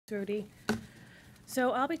Rudy.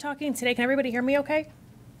 So I'll be talking today. Can everybody hear me okay?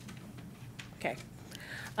 Okay.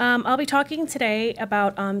 I'll be talking today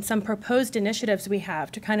about some proposed initiatives we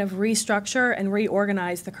have to kind of restructure and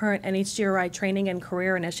reorganize the current NHGRI training and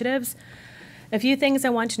career initiatives. A few things I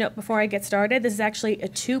want to note before I get started. This is actually a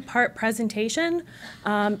two-part presentation.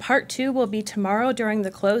 Part two will be tomorrow during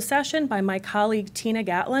the closed session by my colleague Tina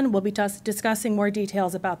Gatlin. We'll be discussing more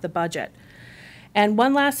details about the budget. And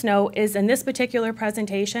one last note is in this particular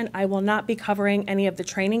presentation, I will not be covering any of the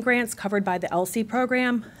training grants covered by the LC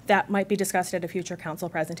program. That might be discussed at a future council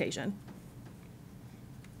presentation.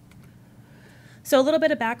 So a little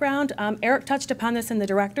bit of background. Eric touched upon this in the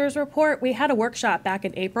director's report. We had a workshop back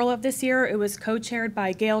in April of this year. It was co-chaired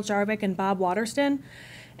by Gail Jarvik and Bob Waterston.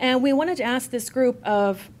 And we wanted to ask this group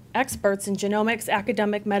of experts in genomics,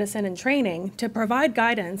 academic medicine, and training to provide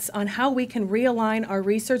guidance on how we can realign our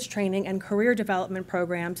research training and career development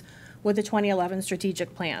programs with the 2011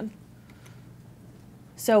 strategic plan.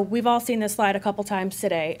 So we've all seen this slide a couple times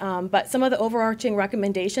today, but some of the overarching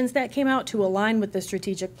recommendations that came out to align with the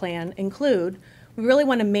strategic plan include, we really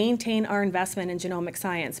want to maintain our investment in genomic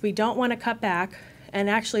science. We don't want to cut back, and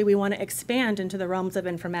actually we want to expand into the realms of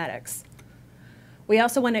informatics. We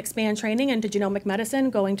also want to expand training into genomic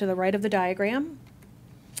medicine, going to the right of the diagram.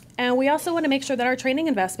 And we also want to make sure that our training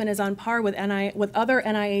investment is on par with other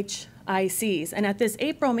NIH ICs. And at this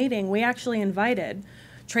April meeting, we actually invited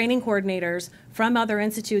training coordinators from other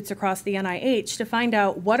institutes across the NIH to find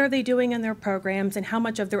out what are they doing in their programs and how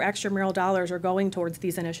much of their extramural dollars are going towards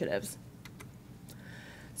these initiatives.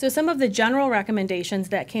 So some of the general recommendations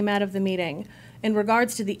that came out of the meeting in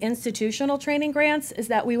regards to the institutional training grants is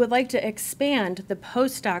that we would like to expand the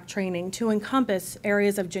postdoc training to encompass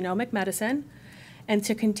areas of genomic medicine and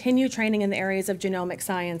to continue training in the areas of genomic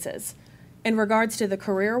sciences. In regards to the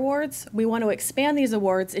career awards, we want to expand these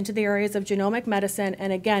awards into the areas of genomic medicine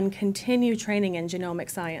and again, continue training in genomic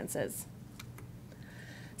sciences.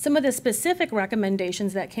 Some of the specific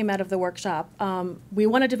recommendations that came out of the workshop, we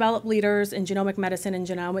want to develop leaders in genomic medicine and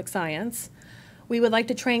genomic science. We would like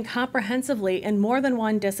to train comprehensively in more than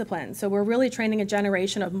one discipline. So we're really training a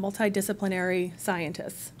generation of multidisciplinary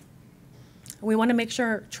scientists. We want to make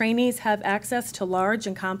sure trainees have access to large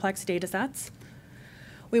and complex data sets.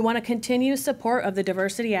 We want to continue support of the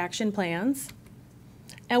diversity action plans.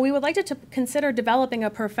 And we would like to consider developing a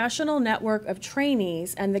professional network of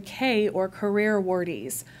trainees and the K or career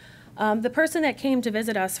awardees. The person that came to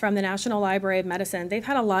visit us from the National Library of Medicine, they've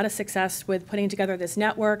had a lot of success with putting together this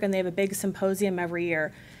network, and they have a big symposium every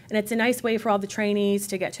year. And it's a nice way for all the trainees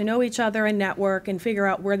to get to know each other and network and figure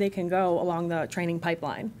out where they can go along the training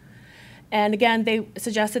pipeline. And again, they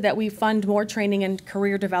suggested that we fund more training and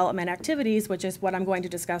career development activities, which is what I'm going to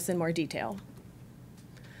discuss in more detail.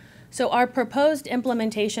 So our proposed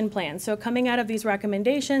implementation plan. So coming out of these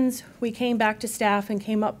recommendations, we came back to staff and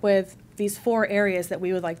came up with these 4 areas that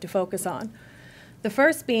we would like to focus on. The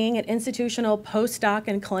first being an institutional postdoc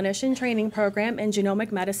and clinician training program in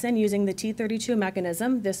genomic medicine using the T32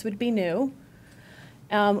 mechanism. This would be new.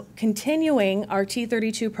 Continuing our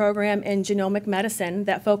T32 program in genomic medicine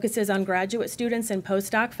that focuses on graduate students and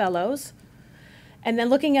postdoc fellows. And then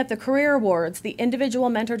looking at the career awards, the Individual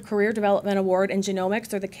Mentored Career Development Award in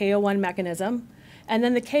Genomics, or the K01 mechanism, and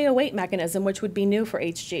then the K08 mechanism, which would be new for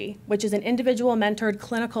HG, which is an Individual Mentored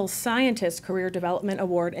Clinical Scientist Career Development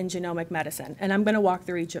Award in Genomic Medicine. And I'm going to walk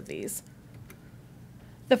through each of these.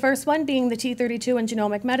 The first one being the T32 in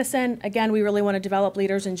Genomic Medicine. Again, we really want to develop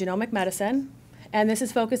leaders in genomic medicine. And this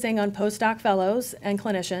is focusing on postdoc fellows and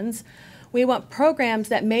clinicians. We want programs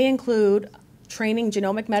that may include training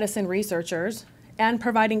genomic medicine researchers and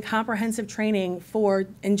providing comprehensive training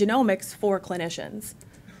in genomics for clinicians.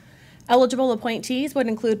 Eligible appointees would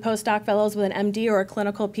include postdoc fellows with an MD or a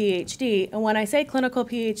clinical PhD. And when I say clinical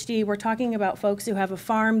PhD, we're talking about folks who have a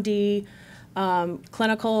PharmD,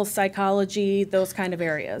 clinical psychology, those kind of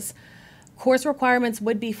areas. Course requirements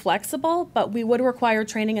would be flexible, but we would require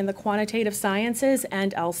training in the quantitative sciences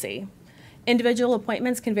and LC. Individual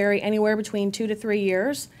appointments can vary anywhere between 2 to 3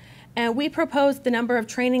 years. And we proposed the number of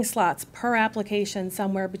training slots per application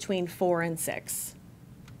somewhere between 4 and 6.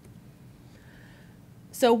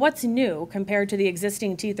 So what's new compared to the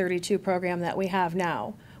existing T32 program that we have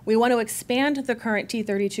now? We want to expand the current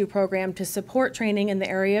T32 program to support training in the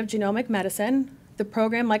area of genomic medicine. The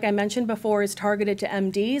program, like I mentioned before, is targeted to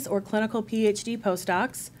MDs or clinical PhD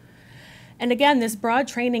postdocs. And again, this broad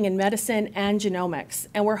training in medicine and genomics.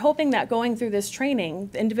 And we're hoping that going through this training,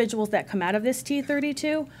 the individuals that come out of this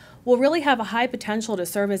T32 will really have a high potential to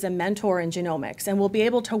serve as a mentor in genomics, and will be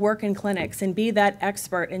able to work in clinics and be that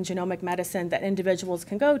expert in genomic medicine that individuals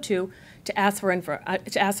can go to ask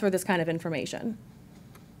for this kind of information.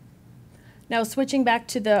 Now, switching back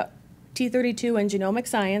to the T32 and genomic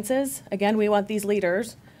sciences, again, we want these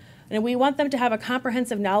leaders, and we want them to have a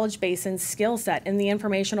comprehensive knowledge base and skill set in the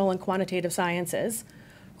informational and quantitative sciences.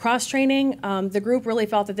 Cross-training, the group really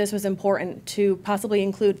felt that this was important to possibly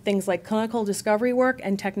include things like clinical discovery work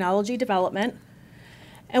and technology development.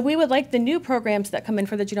 And we would like the new programs that come in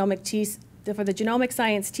for the genomic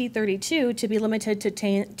science T32 to be limited to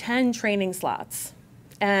 10 training slots.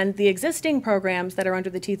 And the existing programs that are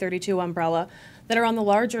under the T32 umbrella that are on the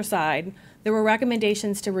larger side, there were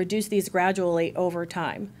recommendations to reduce these gradually over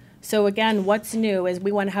time. So again, what's new is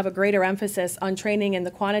we want to have a greater emphasis on training in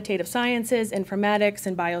the quantitative sciences, informatics,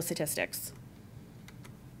 and biostatistics.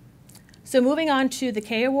 So moving on to the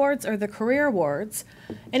K Awards or the Career Awards,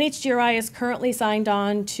 NHGRI is currently signed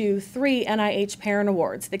on to 3 NIH Parent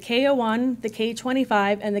Awards, the K01, the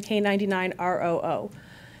K25, and the K99 ROO.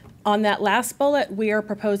 On that last bullet, we are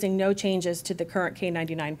proposing no changes to the current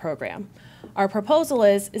K99 program. Our proposal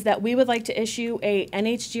is that we would like to issue a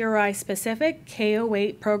NHGRI-specific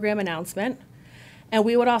K08 program announcement, and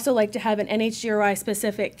we would also like to have an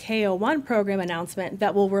NHGRI-specific K01 program announcement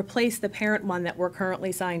that will replace the parent one that we're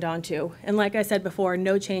currently signed on to. And like I said before,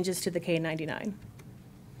 no changes to the K99.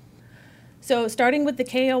 So starting with the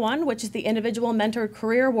K01, which is the Individual Mentored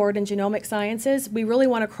Career Award in Genomic Sciences, we really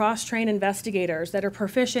want to cross-train investigators that are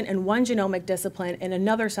proficient in one genomic discipline and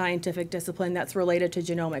another scientific discipline that's related to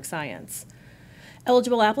genomic science.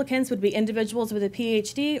 Eligible applicants would be individuals with a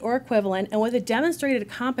PhD or equivalent and with a demonstrated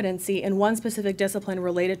competency in one specific discipline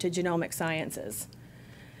related to genomic sciences.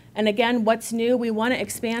 And again, what's new, we want to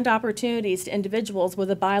expand opportunities to individuals with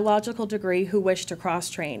a biological degree who wish to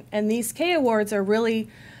cross-train. And these K Awards are really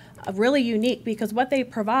unique because what they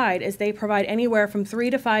provide is they provide anywhere from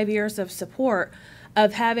 3 to 5 years of support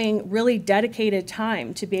of having really dedicated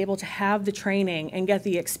time to be able to have the training and get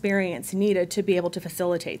the experience needed to be able to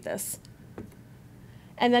facilitate this.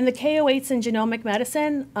 And then the K08s in genomic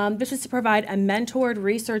medicine, this is to provide a mentored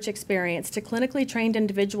research experience to clinically trained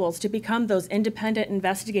individuals to become those independent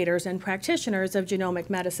investigators and practitioners of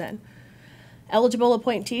genomic medicine. Eligible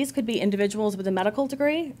appointees could be individuals with a medical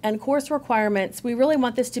degree, and course requirements, we really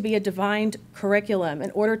want this to be a defined curriculum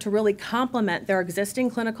in order to really complement their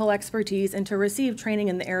existing clinical expertise and to receive training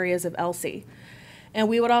in the areas of ELSI. And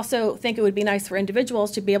we would also think it would be nice for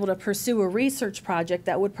individuals to be able to pursue a research project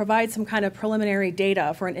that would provide some kind of preliminary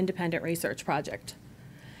data for an independent research project.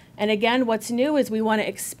 And again, what's new is we want to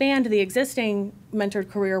expand the existing Mentored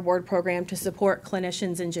Career Award program to support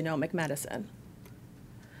clinicians in genomic medicine.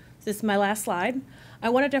 This is my last slide. I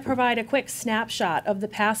wanted to provide a quick snapshot of the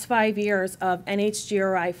past 5 years of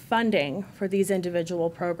NHGRI funding for these individual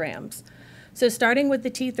programs. So starting with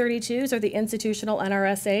the T32s or the institutional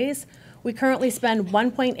NRSAs, we currently spend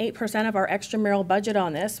 1.8% of our extramural budget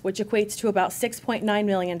on this, which equates to about $6.9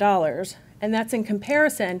 million, and that's in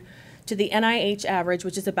comparison to the NIH average,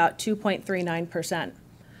 which is about 2.39%.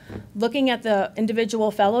 Looking at the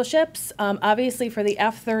individual fellowships, obviously for the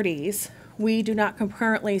F30s, we do not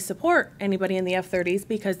currently support anybody in the F30s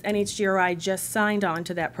because NHGRI just signed on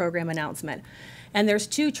to that program announcement. And there's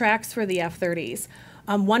 2 tracks for the F30s.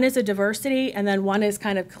 One is a diversity, and then one is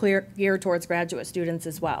kind of geared towards graduate students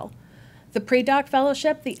as well. The pre-doc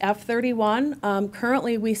fellowship, the F31,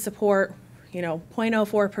 currently we support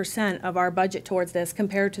 0.04% of our budget towards this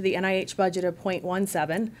compared to the NIH budget of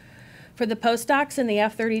 0.17. For the postdocs in the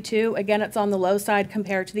F32, again, it's on the low side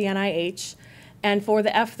compared to the NIH. And for the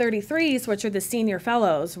F33s, which are the senior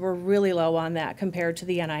fellows, we're really low on that compared to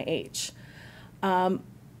the NIH.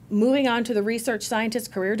 Moving on to the Research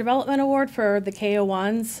Scientist Career Development Award for the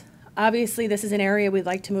K01s, obviously this is an area we'd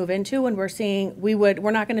like to move into, and we're seeing we're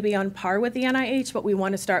not going to be on par with the NIH, but we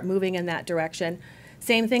want to start moving in that direction.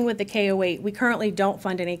 Same thing with the K08. We currently don't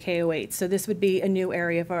fund any K08, so this would be a new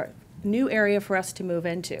area for us to move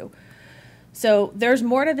into. So there's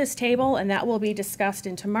more to this table, and that will be discussed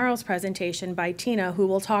in tomorrow's presentation by Tina, who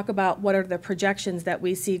will talk about what are the projections that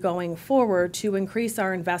we see going forward to increase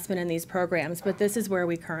our investment in these programs, but this is where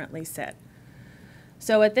we currently sit.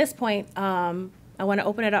 So at this point, I want to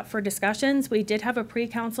open it up for discussions. We did have a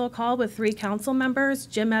pre-council call with 3 council members,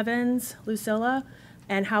 Jim Evans, Lucilla,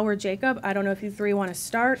 and Howard Jacob. I don't know if you 3 want to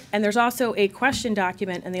start. And there's also a question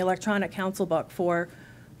document in the electronic council book for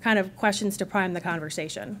kind of questions to prime the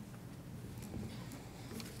conversation.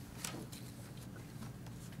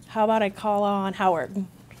 How about I call on Howard?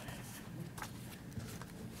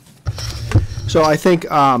 So I think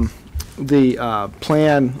the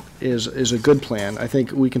plan is a good plan. I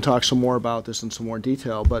think we can talk some more about this in some more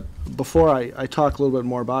detail. But before I talk a little bit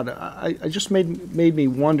more about it, I just made me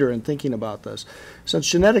wonder in thinking about this. Since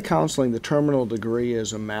genetic counseling, the terminal degree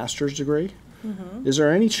is a master's degree, Is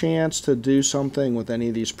there any chance to do something with any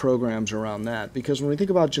of these programs around that? Because when we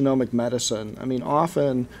think about genomic medicine, I mean,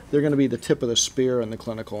 often they're going to be the tip of the spear in the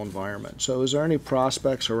clinical environment. So is there any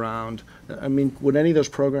prospects around, I mean, would any of those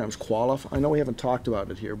programs qualify? I know we haven't talked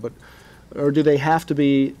about it here, but, or do they have to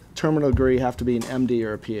be, terminal degree have to be an MD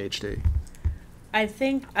or a PhD? I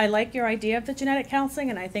think I like your idea of the genetic counseling,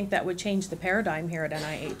 and I think that would change the paradigm here at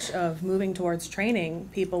NIH of moving towards training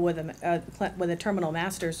people with a terminal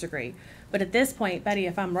master's degree. But at this point, Betty,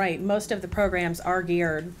 if I'm right, most of the programs are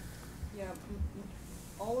geared. Yeah,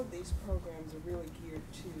 all of these programs are really geared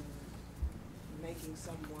to making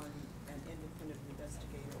someone an independent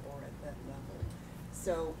investigator or at that level.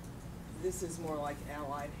 So this is more like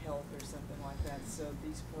allied health or something like that. So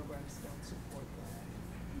these programs don't support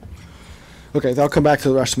that. Okay, I'll come back to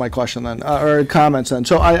the rest of my question then, or comments then.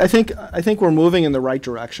 So I think we're moving in the right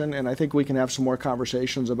direction, and I think we can have some more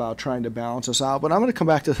conversations about trying to balance this out. But I'm going to come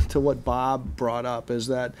back to what Bob brought up, is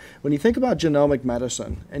that when you think about genomic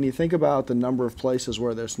medicine and you think about the number of places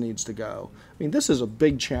where this needs to go, I mean, this is a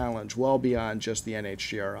big challenge well beyond just the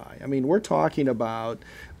NHGRI. I mean, we're talking about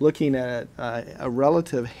looking at a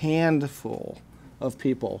relative handful of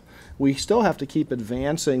people. We still have to keep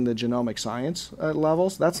advancing the genomic science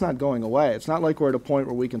levels. That's not going away. It's not like we're at a point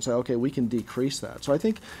where we can say, okay, we can decrease that. So I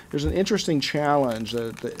think there's an interesting challenge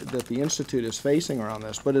that the Institute is facing around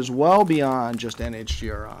this, but is well beyond just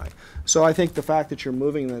NHGRI. So I think the fact that you're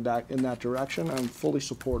moving in that direction, I'm fully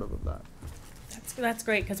supportive of that. That's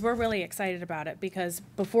great, because we're really excited about it, because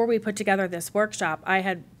before we put together this workshop,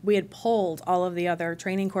 we had polled all of the other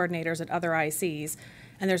training coordinators at other ICs,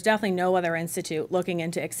 and there's definitely no other institute looking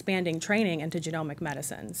into expanding training into genomic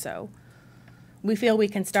medicine. So we feel we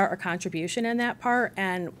can start a contribution in that part,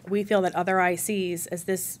 and we feel that other ICs, as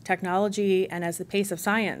this technology and as the pace of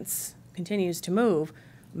science continues to move,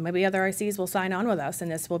 maybe other ICs will sign on with us,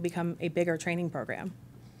 and this will become a bigger training program.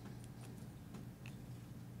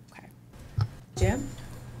 Okay. Jim?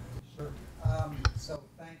 Sure. So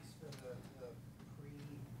thanks for the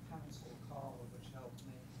pre-council call, which helped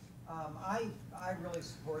me. I really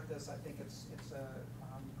support this. I think it's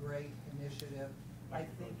a great initiative. I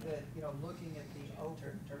think that, you know, looking at the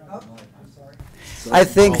open. I'm sorry. I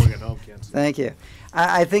think. Thank you.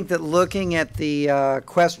 I think that looking at the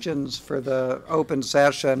questions for the open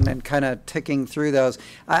session and kind of ticking through those,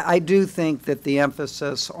 I do think that the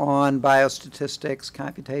emphasis on biostatistics,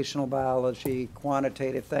 computational biology,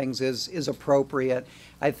 quantitative things is appropriate.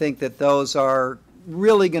 I think that those are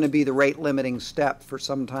really going to be the rate limiting step for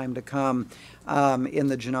some time to come in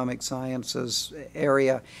the genomic sciences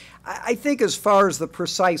area. I think as far as the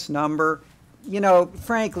precise number, you know,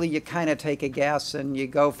 frankly, you kind of take a guess and you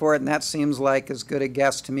go for it, and that seems like as good a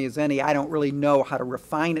guess to me as any. I don't really know how to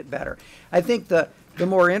refine it better. I think the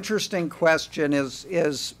more interesting question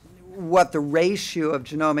is what the ratio of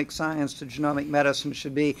genomic science to genomic medicine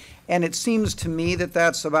should be, and it seems to me that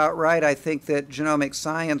that's about right. I think that genomic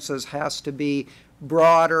sciences has to be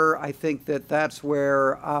broader. I think that that's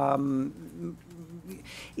where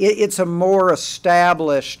it's a more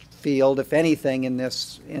established field, if anything,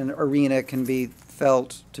 in arena can be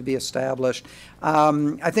felt to be established.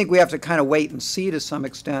 I think we have to kind of wait and see to some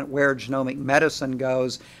extent where genomic medicine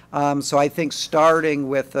goes. So I think starting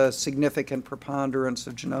with a significant preponderance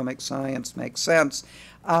of genomic science makes sense.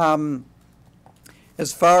 As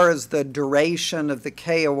far as the duration of the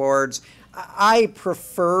K awards, I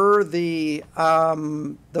prefer the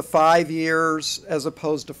 5 years as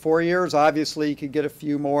opposed to 4 years. Obviously, you could get a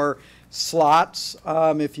few more slots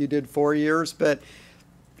if you did 4 years, but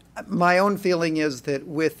my own feeling is that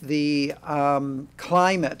with the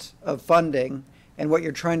climate of funding and what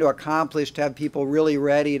you're trying to accomplish, to have people really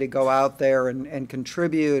ready to go out there and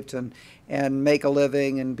contribute and make a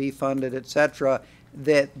living and be funded, et cetera,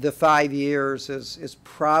 that the 5 years is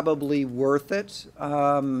probably worth it.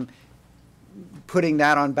 Putting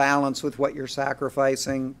that on balance with what you're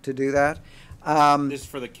sacrificing to do that. This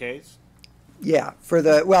for the Ks? Yeah, for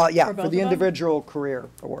the individual career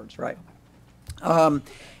awards, right. And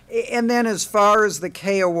then as far as the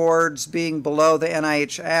K awards being below the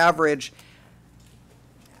NIH average,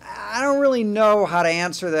 I don't really know how to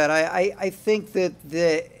answer that. I think that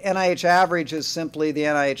the NIH average is simply the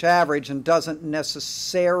NIH average and doesn't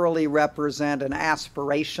necessarily represent an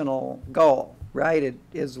aspirational goal, right? It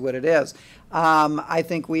is what it is. I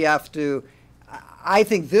think we have to, I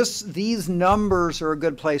think these numbers are a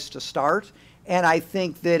good place to start, and I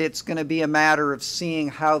think that it's going to be a matter of seeing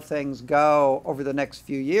how things go over the next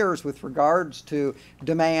few years with regards to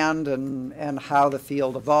demand and how the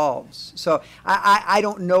field evolves. So I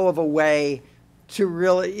don't know of a way to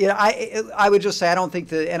really, you know, I would just say I don't think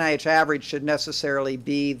the NIH average should necessarily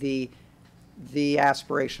be the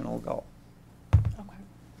aspirational goal. Okay,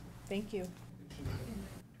 thank you.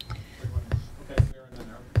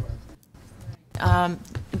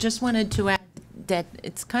 Just wanted to add that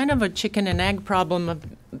it's kind of a chicken and egg problem of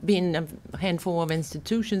being a handful of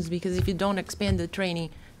institutions, because if you don't expand the training,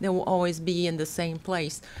 they will always be in the same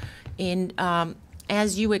place. And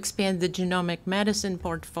as you expand the genomic medicine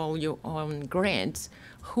portfolio on grants,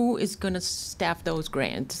 who is going to staff those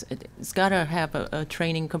grants? It's got to have a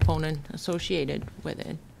training component associated with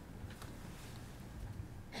it.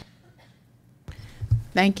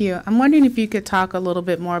 Thank you. I'm wondering if you could talk a little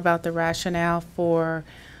bit more about the rationale for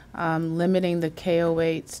limiting the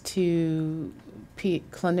KO8s to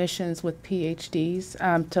clinicians with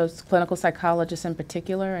PhDs, to clinical psychologists in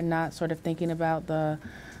particular, and not sort of thinking about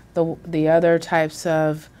the other types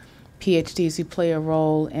of PhDs who play a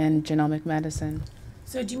role in genomic medicine.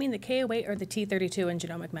 So do you mean the KO8 or the T32 in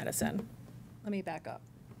genomic medicine? Let me back up.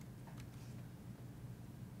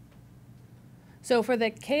 So for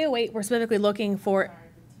the KO8, we're specifically looking for,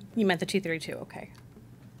 you meant the T32, okay.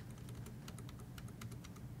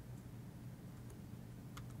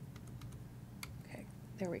 Okay,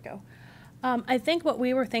 there we go. I think what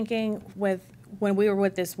we were thinking with, when we were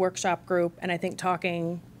with this workshop group, and I think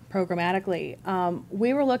talking programmatically,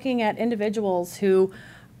 we were looking at individuals who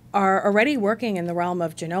are already working in the realm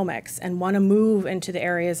of genomics and want to move into the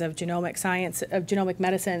areas of genomic science, of genomic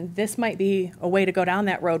medicine. This might be a way to go down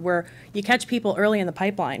that road where you catch people early in the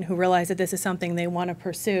pipeline who realize that this is something they want to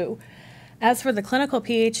pursue. As for the clinical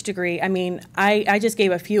PhD degree, I mean, I just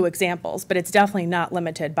gave a few examples, but it's definitely not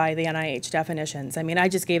limited by the NIH definitions. I mean, I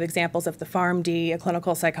just gave examples of the PharmD, a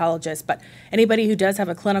clinical psychologist, but anybody who does have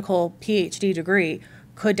a clinical PhD degree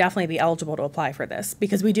could definitely be eligible to apply for this,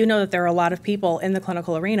 because we do know that there are a lot of people in the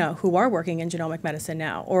clinical arena who are working in genomic medicine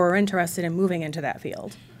now or are interested in moving into that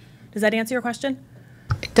field. Does that answer your question?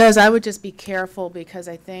 It does. I would just be careful, because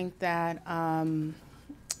I think that,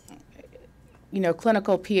 you know,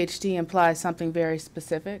 clinical PhD implies something very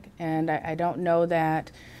specific, and I don't know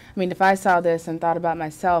that, I mean, if I saw this and thought about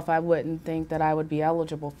myself, I wouldn't think that I would be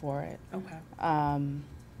eligible for it. Okay. And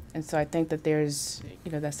so I think that there's,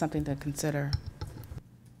 you know, that's something to consider.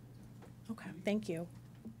 Okay, thank you.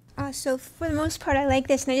 So for the most part, I like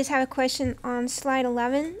this, and I just have a question on slide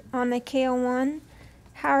 11 on the KO1.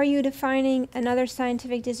 How are you defining another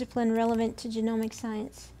scientific discipline relevant to genomic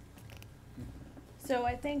science? So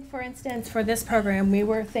I think, for instance, for this program, we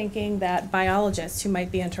were thinking that biologists who might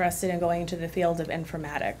be interested in going into the field of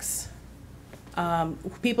informatics,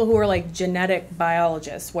 people who are like genetic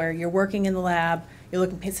biologists, where you're working in the lab, you're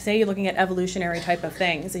looking, say you're looking at evolutionary type of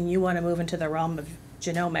things, and you want to move into the realm of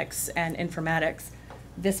genomics and informatics,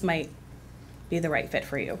 this might be the right fit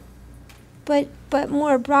for you. But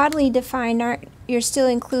more broadly defined, you're still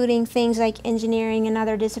including things like engineering and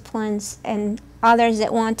other disciplines and others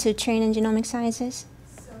that want to train in genomic sciences?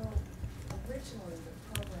 So originally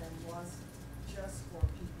the program was just for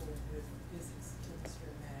people with physics, chemistry,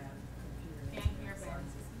 math, computer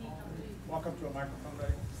sciences. Walk up to a microphone,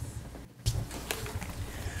 buddy.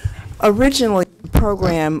 Originally, the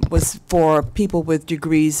program was for people with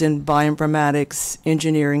degrees in bioinformatics,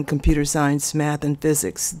 engineering, computer science, math, and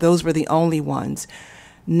physics. Those were the only ones.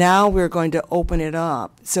 Now we're going to open it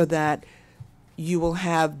up so that you will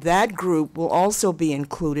have that group will also be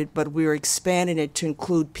included, but we're expanding it to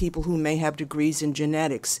include people who may have degrees in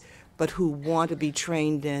genetics, but who want to be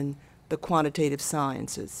trained in the quantitative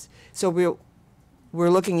sciences. So we're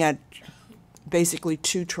looking at basically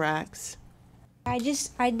 2 tracks. I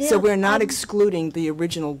did. So we're not excluding the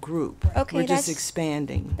original group. Okay, we're just that's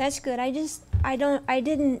expanding. That's good. I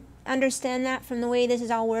didn't understand that from the way this is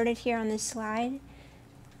all worded here on this slide.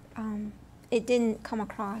 It didn't come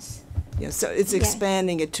across. Yeah, so it's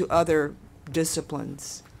expanding it to other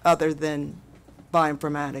disciplines other than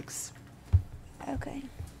bioinformatics. Okay.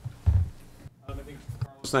 I think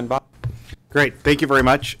Carlos and Bob. Great, thank you very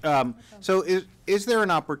much. So is there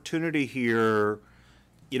an opportunity here?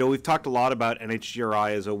 You know, we've talked a lot about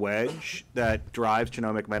NHGRI as a wedge that drives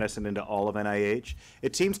genomic medicine into all of NIH.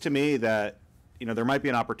 It seems to me that, you know, there might be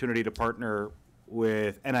an opportunity to partner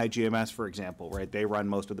with NIGMS, for example, right? They run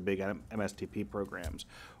most of the big MSTP programs,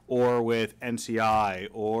 or with NCI,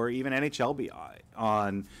 or even NHLBI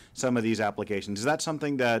on some of these applications. Is that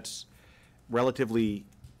something that's relatively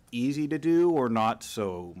easy to do, or not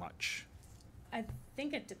so much? I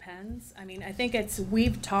think it depends. I mean, I think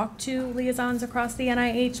we've talked to liaisons across the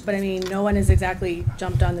NIH, but I mean, no one has exactly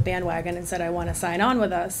jumped on the bandwagon and said, I want to sign on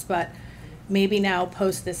with us. But maybe now,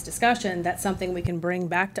 post this discussion, that's something we can bring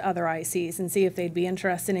back to other ICs and see if they'd be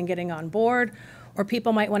interested in getting on board. Or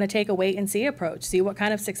people might want to take a wait and see approach, see what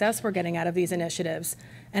kind of success we're getting out of these initiatives,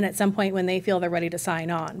 and at some point when they feel they're ready to sign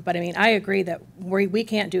on. But I mean, I agree that we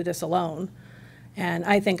can't do this alone, and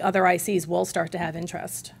I think other ICs will start to have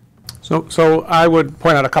interest. So I would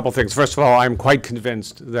point out a couple things. First of all, I'm quite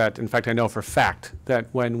convinced that, in fact, I know for a fact that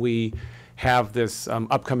when we have this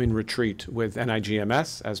upcoming retreat with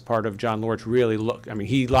NIGMS as part of John Lorch, really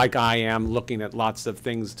he, like I am, looking at lots of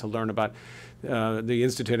things to learn about the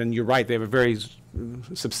Institute. And you're right, they have a very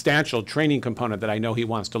substantial training component that I know he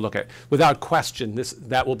wants to look at. Without question,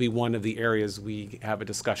 that will be one of the areas we have a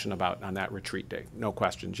discussion about on that retreat day. No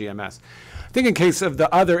question, GMS. I think in case of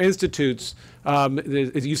the other institutes,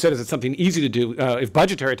 as you said, it's something easy to do. If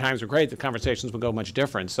budgetary times are great, the conversations would go much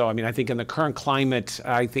different. So, I mean, I think in the current climate,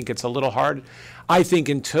 I think it's a little hard. I think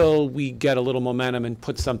until we get a little momentum and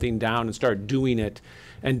put something down and start doing it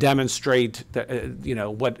and demonstrate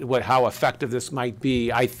that, how effective this might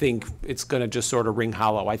be, I think it's going to just sort of ring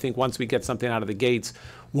hollow. I think once we get something out of the gates,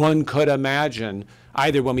 one could imagine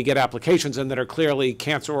either when we get applications in that are clearly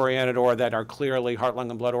cancer-oriented or that are clearly heart,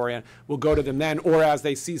 lung, and blood-oriented, we'll go to them then, or as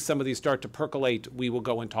they see some of these start to percolate, we will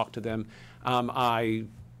go and talk to them. I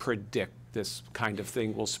predict this kind of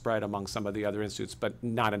thing will spread among some of the other institutes, but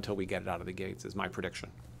not until we get it out of the gates, is my prediction.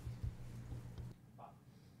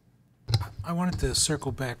 I wanted to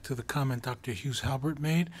circle back to the comment Dr. Hughes Halbert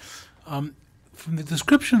made. From the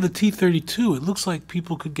description of the T32, it looks like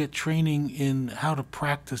people could get training in how to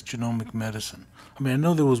practice genomic medicine. I mean, I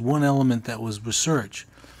know there was one element that was research,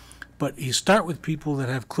 but you start with people that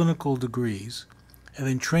have clinical degrees and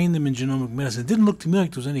then train them in genomic medicine. It didn't look to me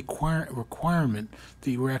like there was any requirement that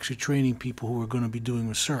you were actually training people who were going to be doing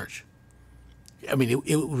research. I mean,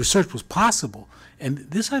 research was possible, and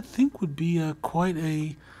this, I think, would be quite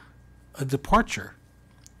a departure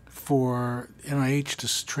for NIH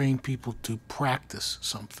to train people to practice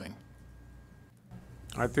something.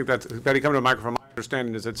 I think that's, Betty, come to the microphone. My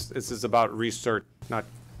understanding is this is about research, not.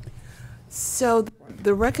 So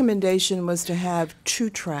the recommendation was to have 2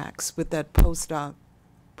 tracks with that postdoc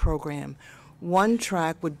program. One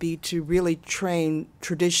track would be to really train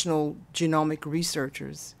traditional genomic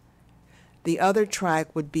researchers. The other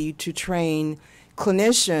track would be to train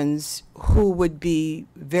clinicians who would be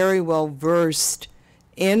very well versed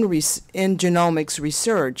in genomics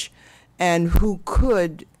research and who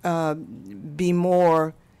could be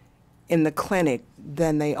more in the clinic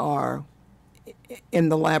than they are in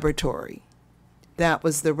the laboratory. That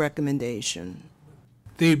was the recommendation.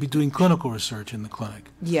 They'd be doing clinical research in the clinic.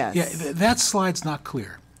 Yes. Yeah, that slide's not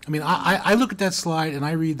clear. I mean, I look at that slide and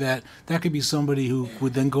I read that could be somebody who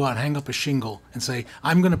would then go out and hang up a shingle and say,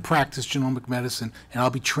 I'm going to practice genomic medicine and I'll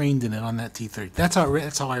be trained in it on that T30. That's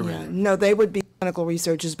how I read it. No, they would be clinical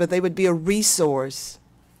researchers, but they would be a resource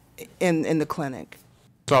in the clinic.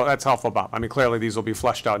 So that's helpful, Bob. I mean, clearly these will be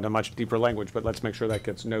fleshed out in a much deeper language, but let's make sure that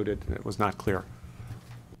gets noted. It was not clear.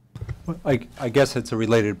 Well, I guess it's a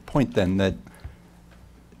related point then that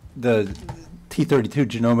the T32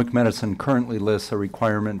 genomic medicine currently lists a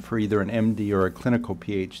requirement for either an MD or a clinical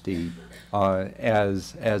PhD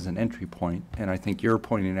as an entry point. And I think you're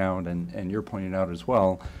pointing out, and you're pointing out as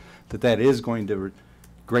well, that is going to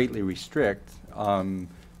greatly restrict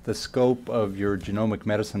the scope of your genomic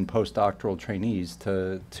medicine postdoctoral trainees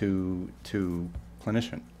to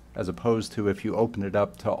clinician, as opposed to if you open it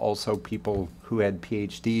up to also people who had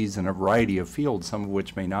PhDs in a variety of fields, some of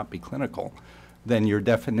which may not be clinical, then your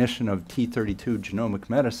definition of T32 genomic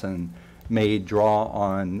medicine may draw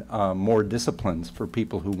on more disciplines for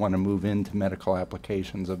people who want to move into medical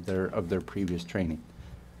applications of their previous training.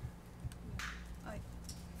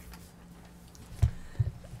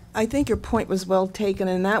 I think your point was well taken,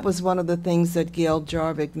 and that was one of the things that Gail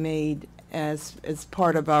Jarvik made as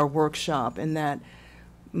part of our workshop, in that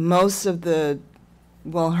most of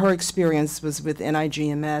her experience was with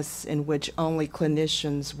NIGMS, in which only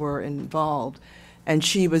clinicians were involved, and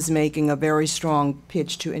she was making a very strong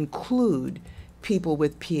pitch to include people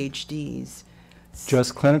with PhDs.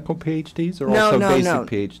 Just clinical PhDs or No, also no, basic no.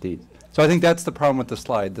 PhDs? So I think that's the problem with the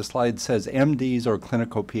slide. The slide says MDs or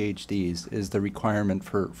clinical PhDs is the requirement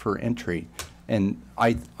for entry. And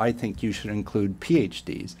I think you should include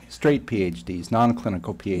PhDs, straight PhDs,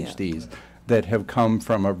 non-clinical PhDs, that have come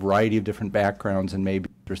from a variety of different backgrounds and may be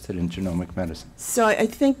interested in genomic medicine. So I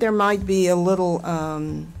think there might be a little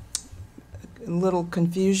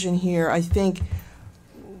confusion here. I think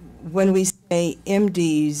when we say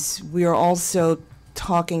MDs, we are also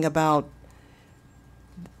talking about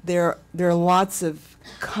there are lots of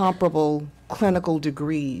comparable clinical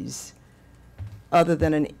degrees other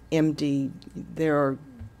than an MD. There are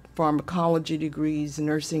pharmacology degrees,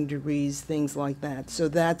 nursing degrees, things like that. So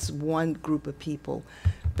that's one group of people.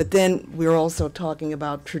 But then we're also talking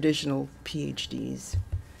about traditional PhDs.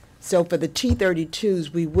 So for the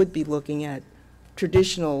T32s, we would be looking at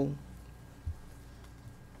traditional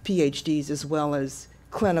PhDs as well as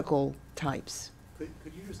clinical types. Could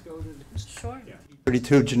you just go to the... Sure.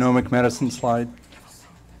 32 genomic medicine slide.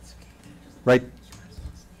 Right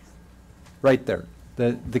there.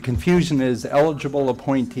 The confusion is eligible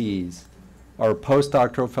appointees are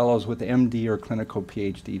postdoctoral fellows with MD or clinical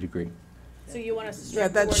PhD degree. So you want us to Yeah,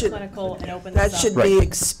 strike the word clinical and open this up? That should be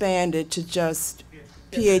expanded to just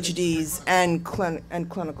PhDs and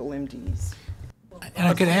clinical MDs. And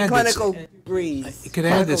I could add that, Clinical degrees. it could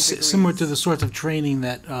add that Clinical similar to degrees. the sorts of training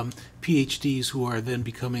that PhDs who are then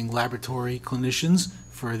becoming laboratory clinicians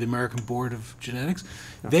for the American Board of Genetics,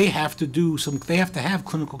 they have to have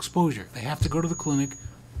clinical exposure. They have to go to the clinic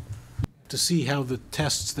to see how the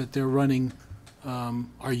tests that they're running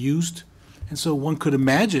are used. And so one could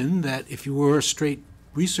imagine that if you were a straight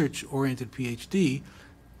research-oriented PhD,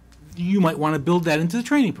 you might want to build that into the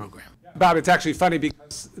training program. Bob, it's actually funny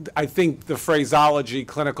because I think the phraseology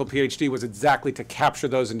clinical PhD was exactly to capture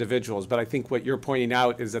those individuals. But I think what you're pointing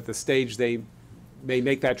out is at the stage they may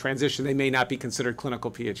make that transition, they may not be considered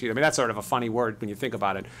clinical PhD. I mean, that's sort of a funny word when you think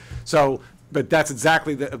about it. So, but that's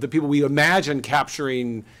exactly the people we imagine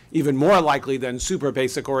capturing even more likely than super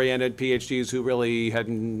basic oriented PhDs who really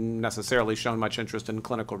hadn't necessarily shown much interest in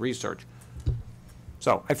clinical research.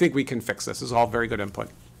 So I think we can fix this. This is all very good input.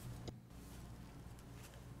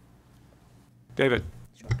 David.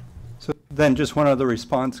 So then just one other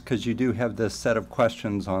response, because you do have this set of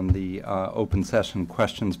questions on the open session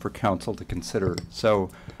questions for council to consider. So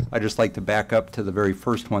I'd just like to back up to the very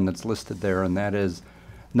first one that's listed there, and that is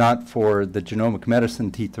not for the genomic medicine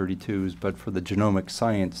T32s, but for the genomic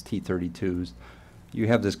science T32s. You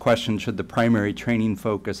have this question, should the primary training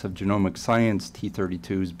focus of genomic science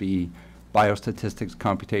T32s be biostatistics,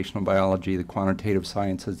 computational biology, the quantitative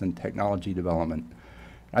sciences, and technology development?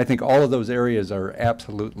 I think all of those areas are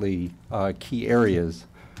absolutely key areas.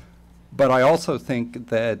 But I also think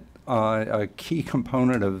that a key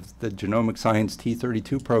component of the genomic science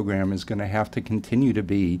T32 program is going to have to continue to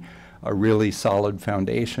be a really solid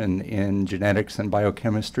foundation in genetics and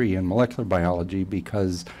biochemistry and molecular biology,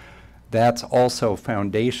 because that's also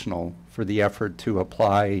foundational for the effort to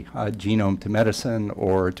apply genome to medicine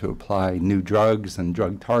or to apply new drugs and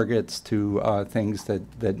drug targets to things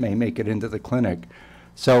that may make it into the clinic.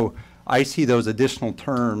 So I see those additional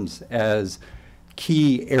terms as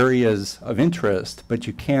key areas of interest, but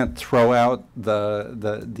you can't throw out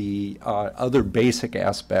the other basic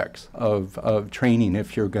aspects of training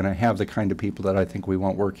if you're going to have the kind of people that I think we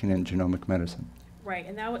want working in genomic medicine. Right,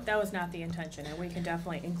 and that was not the intention, and we can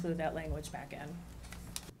definitely include that language back in.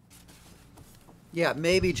 Yeah,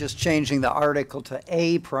 maybe just changing the article to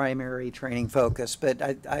a primary training focus, but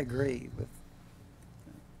I agree with.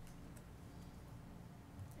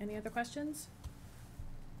 Any other questions?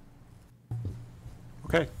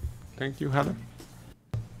 Okay. Thank you, Heather.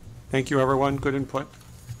 Thank you, everyone. Good input.